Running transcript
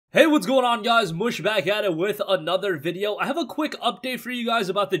Hey, what's going on, guys? Mush back at it with another video. I have a quick update for you guys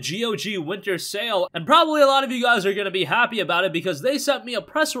about the GOG winter sale, and probably a lot of you guys are going to be happy about it because they sent me a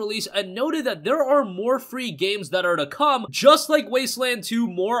press release and noted that there are more free games that are to come. Just like Wasteland 2,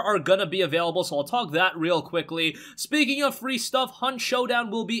 more are going to be available, so I'll talk that real quickly. Speaking of free stuff, Hunt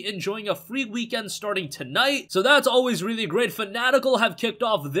Showdown will be enjoying a free weekend starting tonight, so that's always really great. Fanatical have kicked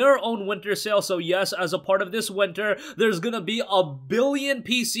off their own winter sale, so yes, as a part of this winter, there's going to be a billion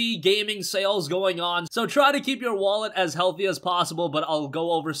PC gaming sales going on, so try to keep your wallet as healthy as possible, but I'll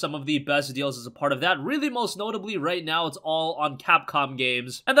go over some of the best deals as a part of that. Really, most notably right now, it's all on Capcom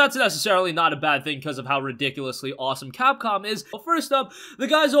games, and that's necessarily not a bad thing because of how ridiculously awesome Capcom is. But first up, the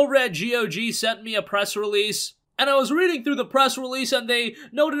guys over at GOG sent me a press release, and I was reading through the press release, and they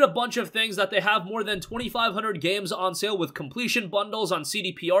noted a bunch of things that they have more than 2,500 games on sale with completion bundles on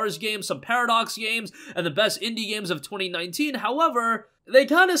CDPR's games, some Paradox games, and the best indie games of 2019. However, they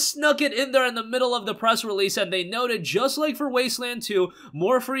kind of snuck it in there in the middle of the press release, and they noted, just like for Wasteland 2,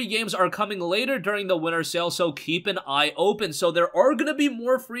 more free games are coming later during the winter sale, so keep an eye open. So there are going to be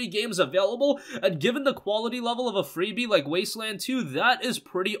more free games available, and given the quality level of a freebie like Wasteland 2, that is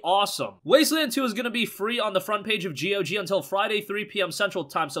pretty awesome. Wasteland 2 is going to be free on the front page of GOG until Friday, 3 p.m. Central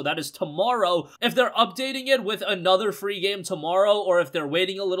Time, so that is tomorrow. If they're updating it with another free game tomorrow, or if they're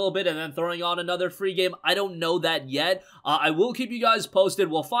waiting a little bit and then throwing on another free game, I don't know that yet. I will keep you guys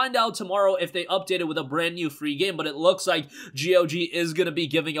posted. We'll find out tomorrow if they update it with a brand new free game, but it looks like GOG is going to be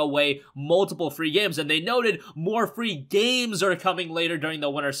giving away multiple free games, and they noted more free games are coming later during the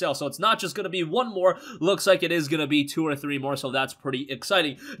winter sale, so it's not just going to be one more. Looks like it is going to be 2 or 3 more, so that's pretty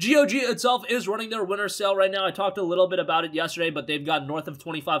exciting. GOG itself is running their winter sale right now. I talked a little bit about it yesterday, but they've got north of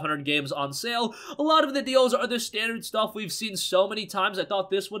 2,500 games on sale. A lot of the deals are the standard stuff we've seen so many times. I thought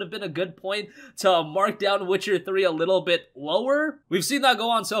this would have been a good point to mark down Witcher 3 a little bit lower. We've seen that go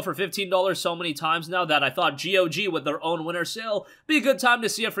on sale for $15 so many times now that I thought GOG with their own winter sale be a good time to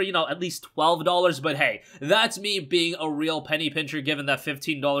see it for, you know, at least $12, but hey, that's me being a real penny pincher given that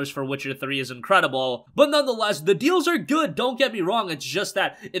 $15 for Witcher 3 is incredible. But nonetheless, the deals are good, don't get me wrong. It's just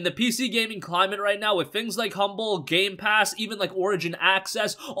that in the PC gaming climate right now, with things like Humble, Game Pass, even like Origin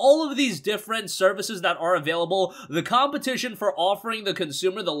Access, all of these different services that are available, the competition for offering the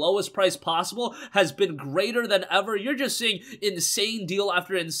consumer the lowest price possible has been greater than ever. You're just seeing insane deal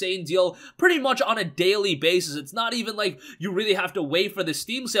after insane deal pretty much on a daily basis. It's not even like you really have to wait for the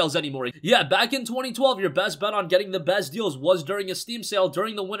Steam sales anymore. Yeah, back in 2012, your best bet on getting the best deals was during a Steam sale,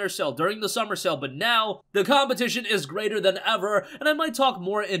 during the winter sale, during the summer sale, but now the competition is greater than ever, and I might talk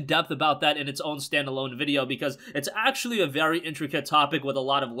more in depth about that in its own standalone video because it's actually a very intricate topic with a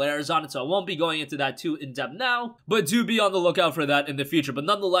lot of layers on it, so I won't be going into that too in depth now, but do be on the lookout for that in the future. But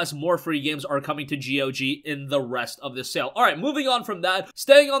nonetheless, more free games are coming to GOG in the rest of the sale. Alright, moving on from that,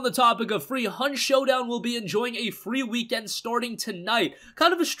 staying on the topic of free, Hunt Showdown will be enjoying a free weekend starting tonight.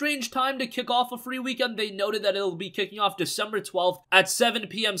 Kind of a strange time to kick off a free weekend. They noted that it'll be kicking off December 12th at 7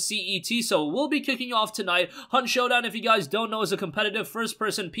 p.m. CET, so we'll be kicking off tonight. Hunt Showdown, if you guys don't know, is a competitive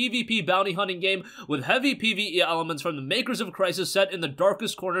first-person PvP bounty hunting game with heavy PvE elements from the makers of Crysis set in the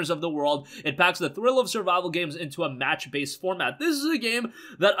darkest corners of the world. It packs the thrill of survival games into a match-based format. This is a game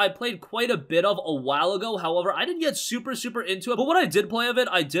that I played quite a bit of a while ago. However, I didn't get super into it, but when I did play of it,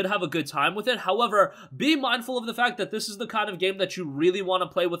 I did have a good time with it. However, be mindful of the fact that this is the kind of game that you really want to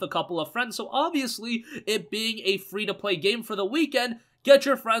play with a couple of friends, so obviously, it being a free-to-play game for the weekend, get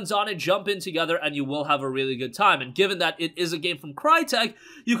your friends on it, jump in together, and you will have a really good time. And given that it is a game from Crytek,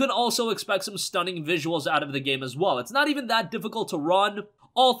 you can also expect some stunning visuals out of the game as well. It's not even that difficult to run.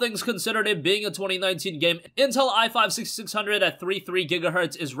 All things considered, it being a 2019 game, Intel i5-6600 at 3.3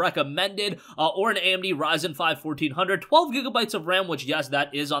 GHz is recommended, or an AMD Ryzen 5 1400, 12 GB of RAM, which yes,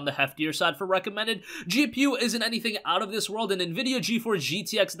 that is on the heftier side for recommended. GPU isn't anything out of this world, an NVIDIA GeForce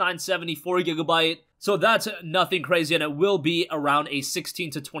GTX 970 4GB. So that's nothing crazy, and it will be around a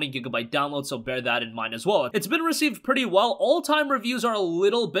 16 to 20 GB download, so bear that in mind as well. It's been received pretty well. All-time reviews are a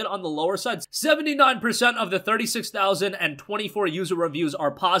little bit on the lower side. 79% of the 36,024 user reviews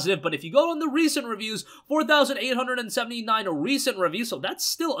are positive, but if you go on the recent reviews, 4,879 recent reviews, so that's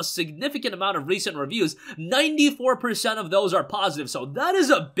still a significant amount of recent reviews. 94% of those are positive, so that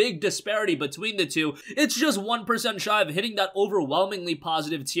is a big disparity between the two. It's just 1% shy of hitting that overwhelmingly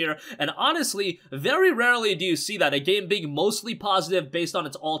positive tier, and honestly, very rarely do you see that, a game being mostly positive based on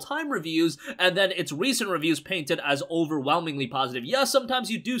its all-time reviews, and then its recent reviews painted as overwhelmingly positive. Yes, sometimes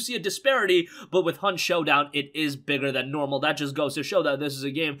you do see a disparity, but with Hunt Showdown, it is bigger than normal. That just goes to show that this is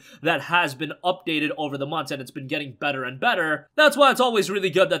a game that has been updated over the months, and it's been getting better and better. That's why it's always really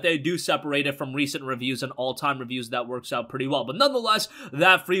good that they do separate it from recent reviews and all-time reviews. That works out pretty well. But nonetheless,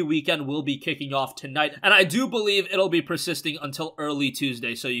 that free weekend will be kicking off tonight, and I do believe it'll be persisting until early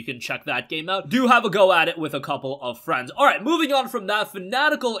Tuesday, so you can check that game out. Do have a go at it with a couple of friends. Alright, moving on from that,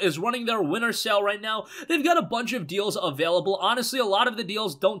 Fanatical is running their winter sale right now. They've got a bunch of deals available. Honestly, a lot of the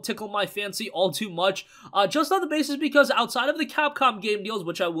deals don't tickle my fancy all too much, just on the basis because outside of the Capcom game deals,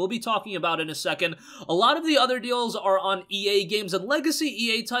 which I will be talking about in a second, a lot of the other deals are on EA games and legacy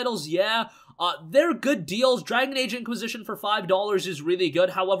EA titles. Yeah, they're good deals. Dragon Age Inquisition for $5 is really good.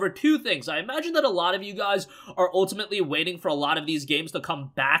 However, two things. I imagine that a lot of you guys are ultimately waiting for a lot of these games to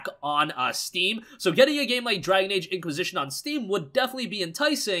come back on Steam. So getting a game like Dragon Age Inquisition on Steam would definitely be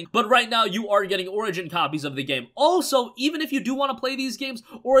enticing, but right now you are getting Origin copies of the game. Also, even if you do want to play these games,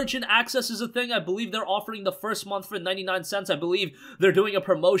 Origin Access is a thing. I believe they're offering the first month for 99 cents. I believe they're doing a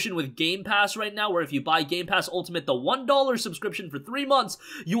promotion with Game Pass right now, where if you buy Game Pass Ultimate, the $1 subscription for 3 months,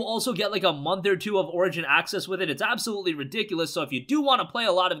 you also get like a month or two of Origin Access with it. It's absolutely ridiculous. So if you do want to play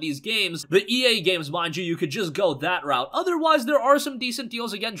a lot of these games, the EA games, mind you could just go that route. Otherwise, there are some decent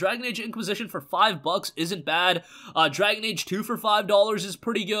deals. Again, Dragon Age Inquisition for $5 isn't bad. Dragon Age 2 for $5 is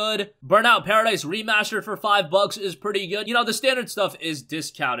pretty good. Burnout Paradise Remastered for $5 is pretty good. You know, the standard stuff is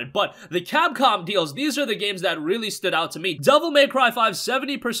discounted, but the Capcom deals, these are the games that really stood out to me. Devil May Cry 5,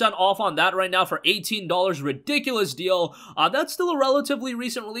 70% off on that right now for $18. Ridiculous deal. That's still a relatively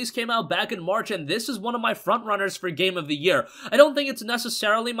recent release, came out back in March, and this is one of my front runners for Game of the Year. I don't think it's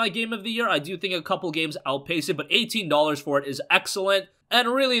necessarily my Game of the Year. I do think a couple games outpace it, but $18 for it is excellent. And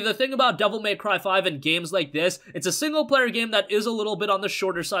really, the thing about Devil May Cry 5 and games like this, it's a single-player game that is a little bit on the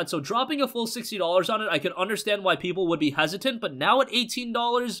shorter side, so dropping a full $60 on it, I can understand why people would be hesitant, but now at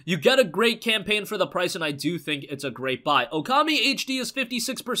 $18, you get a great campaign for the price, and I do think it's a great buy. Okami HD is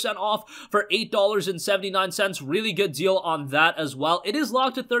 56% off for $8.79. Really good deal on that as well. It is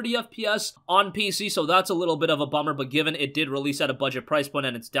locked to 30 FPS on PC, so that's a little bit of a bummer, but given it did release at a budget price point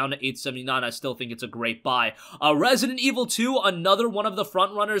and it's down to $8.79, I still think it's a great buy. Resident Evil 2, another one of the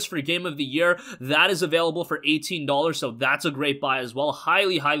front runners for Game of the Year, that is available for $18, so that's a great buy as well.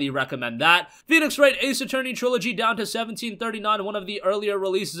 Highly recommend that. Phoenix Wright Ace Attorney Trilogy down to $17.39, one of the earlier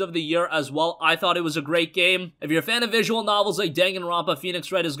releases of the year as well. I thought it was a great game. If you're a fan of visual novels like Danganronpa,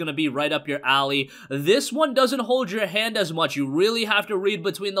 Phoenix Wright is going to be right up your alley. This one doesn't hold your hand as much. You really have to read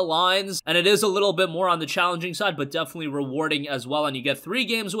between the lines, and it is a little bit more on the challenging side, but definitely rewarding as well, and you get 3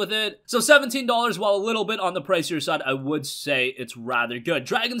 games with it. So $17, while a little bit on the pricier side, I would say it's rather good.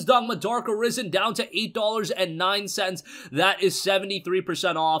 Dragon's Dogma Dark Arisen down to $8.09. That is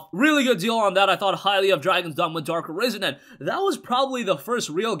 73% off. Really good deal on that. I thought highly of Dragon's Dogma Dark Arisen, and that was probably the first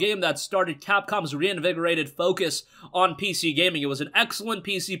real game that started Capcom's reinvigorated focus on PC gaming. It was an excellent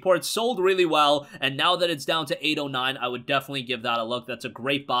PC port, sold really well, and now that it's down to $8.09, I would definitely give that a look. That's a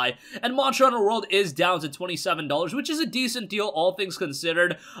great buy. And Monster Hunter World is down to $27, which is a decent deal, all things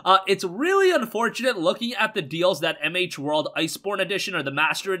considered. It's really unfortunate looking at the deals that MH World Iceborne Edition or the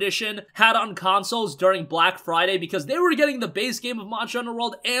Master Edition had on consoles during Black Friday, because they were getting the base game of Monster Hunter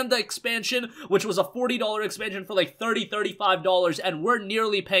World and the expansion, which was a $40 expansion for like $35, and we're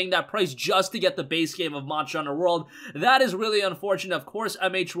nearly paying that price just to get the base game of Monster Hunter World. That is really unfortunate. Of course,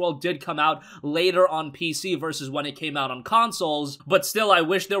 MH World did come out later on PC versus when it came out on consoles, but still, I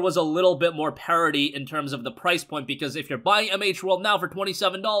wish there was a little bit more parity in terms of the price point, because if you're buying MH World now for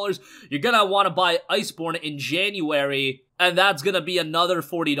 $27, you're gonna want to buy Iceborne in January, and that's gonna be another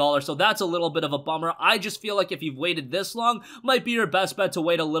 $40, so that's a little bit of a bummer. I just feel like if you've waited this long, might be your best bet to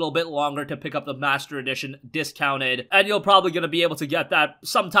wait a little bit longer to pick up the Master Edition discounted, and you're probably gonna be able to get that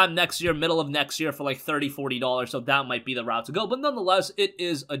sometime next year, middle of next year, for like $30, $40, so that might be the route to go, but nonetheless, it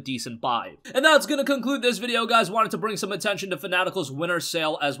is a decent buy. And that's gonna conclude this video, guys. Wanted to bring some attention to Fanatical's winter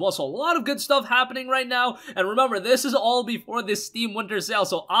sale as well, so a lot of good stuff happening right now, and remember, this is all before this Steam winter sale,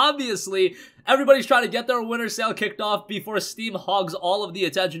 so obviously, everybody's trying to get their winter sale kicked off before Steam hogs all of the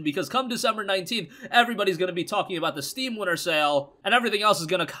attention, because come December 19th, everybody's going to be talking about the Steam winter sale, and everything else is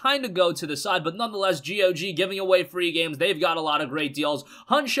going to kind of go to the side, but nonetheless, GOG giving away free games. They've got a lot of great deals.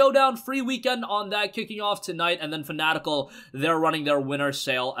 Hunt Showdown, free weekend on that, kicking off tonight, and then Fanatical, they're running their winter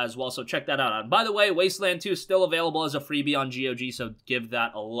sale as well, so check that out. And by the way, Wasteland 2 is still available as a freebie on GOG, so give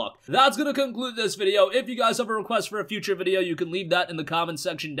that a look. That's going to conclude this video. If you guys have a request for a future video, you can leave that in the comments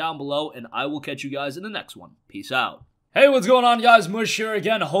section down below, and I will catch you guys in the next one. Peace out. Hey, what's going on, guys? Mush here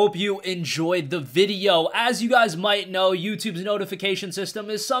again. Hope you enjoyed the video. As you guys might know, YouTube's notification system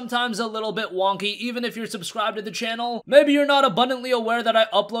is sometimes a little bit wonky, even if you're subscribed to the channel. Maybe you're not abundantly aware that I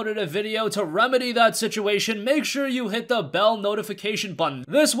uploaded a video. To remedy that situation, make sure you hit the bell notification button.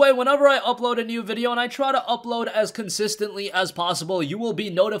 This way, whenever I upload a new video, and I try to upload as consistently as possible, you will be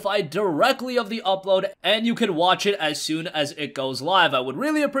notified directly of the upload, and you can watch it as soon as it goes live. I would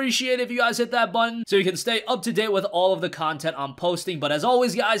really appreciate it if you guys hit that button, so you can stay up to date with all of the content I'm posting. But as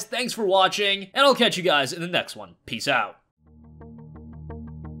always, guys, thanks for watching, and I'll catch you guys in the next one. Peace out.